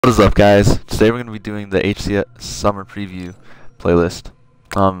What is up, guys? Today we're going to be doing the HCS summer preview playlist.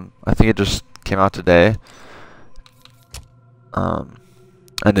 I think it just came out today. And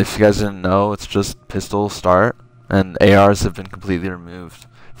if you guys didn't know, it's just pistol start, and ARs have been completely removed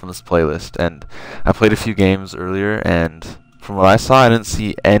from this playlist. And I played a few games earlier, and from what I saw, I didn't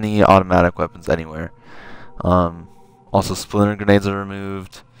see any automatic weapons anywhere. Also, splinter grenades are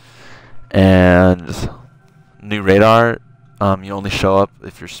removed, and new radar. You only show up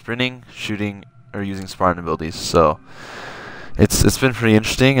if you're sprinting, shooting, or using Spartan abilities. So it's been pretty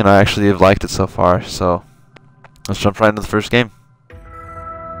interesting, and I actually have liked it so far. So let's jump right into the first game.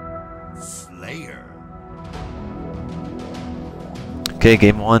 Slayer. Okay,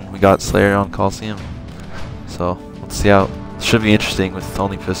 game one. We got Slayer on Coliseum. So let's see how. It should be interesting with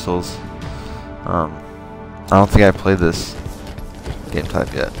only pistols. I don't think I played this game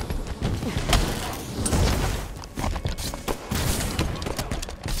type yet.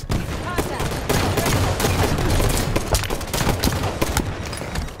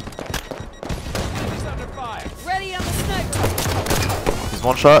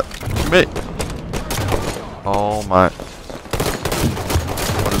 One shot. Me. Oh my.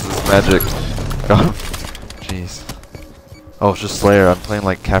 What is this magic? God. Jeez. Oh, it's just Slayer. I'm playing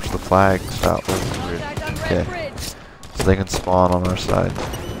like capture the flag style. This is weird. Okay. So they can spawn on our side.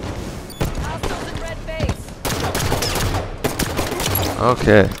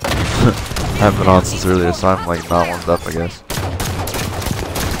 Okay. I haven't been on since earlier, so I'm like not warmed up, I guess.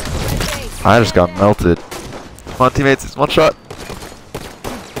 I just got melted. Come on, teammates. It's one shot.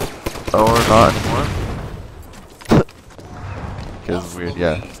 Oh, or not anymore. Because it's weird,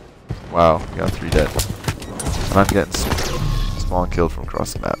 yeah. Wow, we got 3 dead. And I'm getting spawn killed from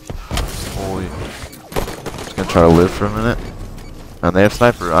across the map. Holy. Just gonna try to live for a minute. And they have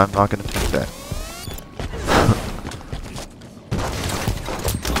sniper, I'm not gonna pick that.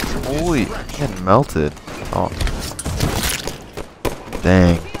 Holy, I'm getting melted. Oh.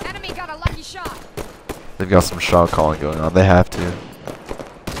 Dang. They've got some shot calling going on, they have to.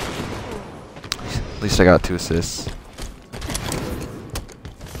 At least I got 2 assists.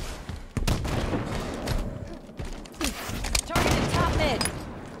 Targeted top mid.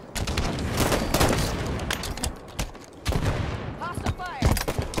 Hostile fire.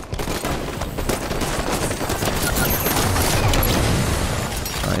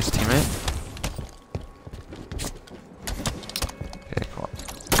 Nice teammate. Okay, come on.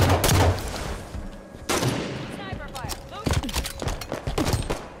 Sniper fire.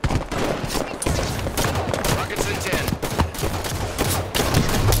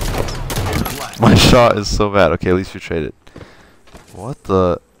 My shot is so bad. Okay, at least we traded. What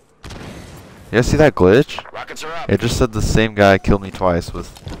the? You guys see that glitch? It just said the same guy killed me twice with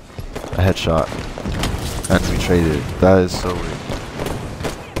a headshot. And we traded. That is so weird.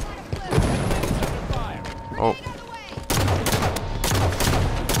 Oh.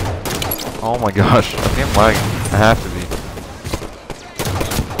 Oh my gosh. I think I'm lagging. I have to be.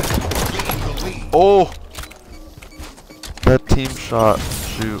 Oh! That team shot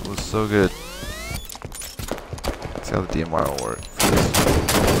shoot was so good. See how the DMR will work.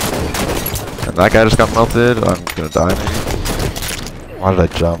 And that guy just got melted. I'm gonna die maybe. Why did I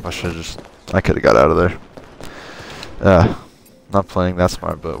jump? I could have got out of there. Not playing that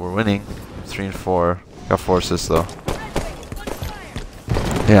smart, but we're winning. 3 and 4. Got 4 assists though.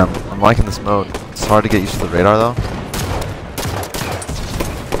 Yeah, I'm liking this mode. It's hard to get used to the radar though.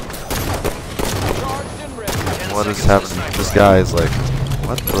 What is happening? This guy is like,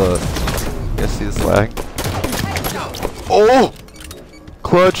 what the? You guys see this lag? Oh!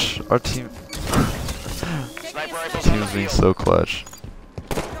 Clutch! Our team. Team is being so clutch.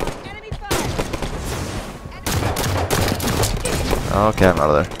 Okay, I'm out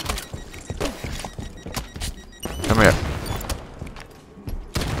of there. Come here.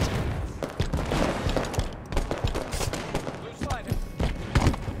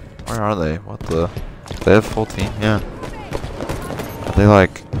 Where are they? What the? They have full team? Yeah. Are they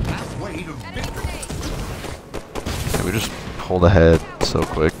like... Yeah, we just pulled ahead so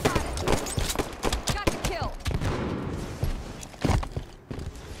quick.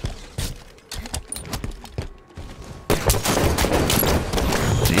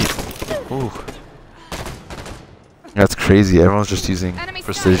 Jeez. Ooh. That's crazy. Everyone's just using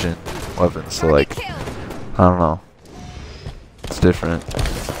precision weapons, so like... I don't know. It's different.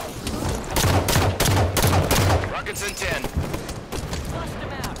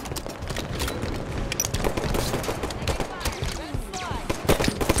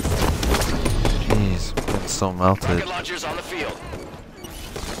 Jeez, I'm so melted.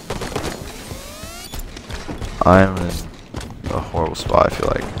 I'm in a horrible horrible spot, I feel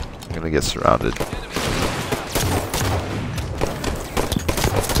like. I'm gonna get surrounded.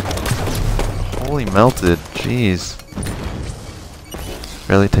 Holy melted, jeez.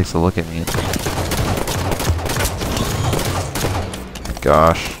 Barely takes a look at me.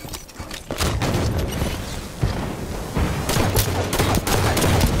 Gosh.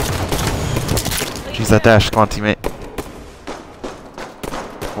 Jeez, that dash. Come on, teammate.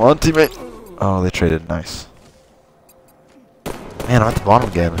 Come on, teammate. Oh, they traded. Nice. Man, I'm at the bottom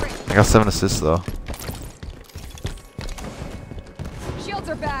again. I got 7 assists, though. Shields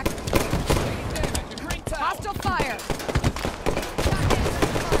are back. Hostile fire.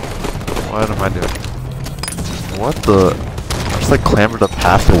 What am I doing? What the? I just like clambered up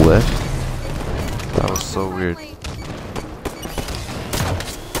half the lift. That was so weird.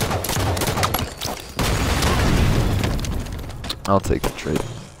 I'll take the trade.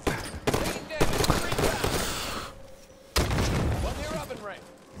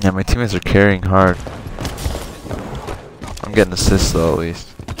 Yeah, my teammates are carrying hard. I'm getting assists though, at least.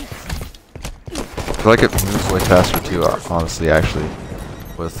 I feel like it moves way faster too, honestly, actually.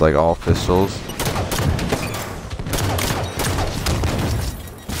 With like all pistols.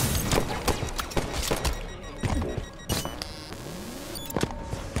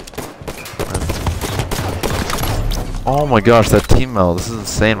 Oh my gosh, that team meld. This is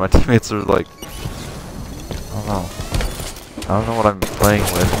insane. My teammates are like, I don't know. I don't know what I'm playing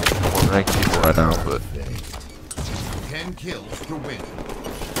with. What ranked people right now, but 10 kills to win.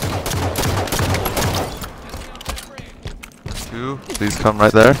 2, please come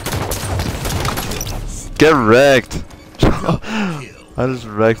right there. Get wrecked. I just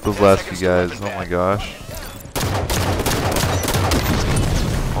wrecked those last few guys. Oh my gosh.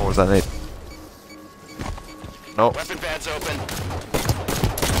 Oh, was that Nate? Nope. Weapon pad's open.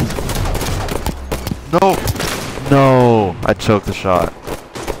 No! No! I choked the shot.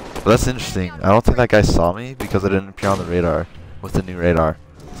 But that's interesting. I don't think that guy saw me because I didn't appear on the radar with the new radar.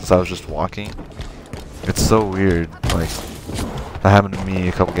 Since I was just walking. It's so weird. Like, that happened to me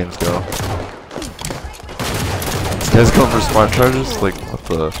a couple games ago. This guy's going for smart charges? Like, what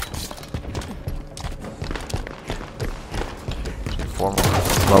the? 4 more.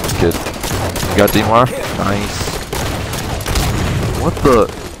 Love the kid. You got DMR? Nice. What the?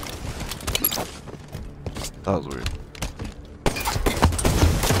 That was weird.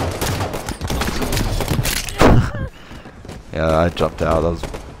 Yeah, I jumped out. That was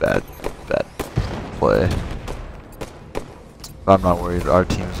bad play. I'm not worried. Our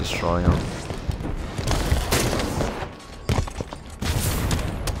team's destroying them.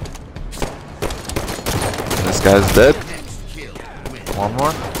 This guy's dead. One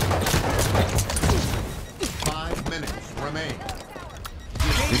more. 5 minutes remain.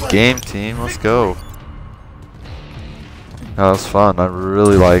 Good game, team. Let's go. That was fun. I'm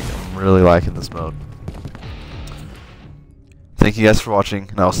really liking this mode. Thank you guys for watching,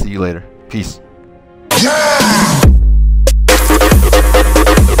 and I'll see you later. Peace. Yeah!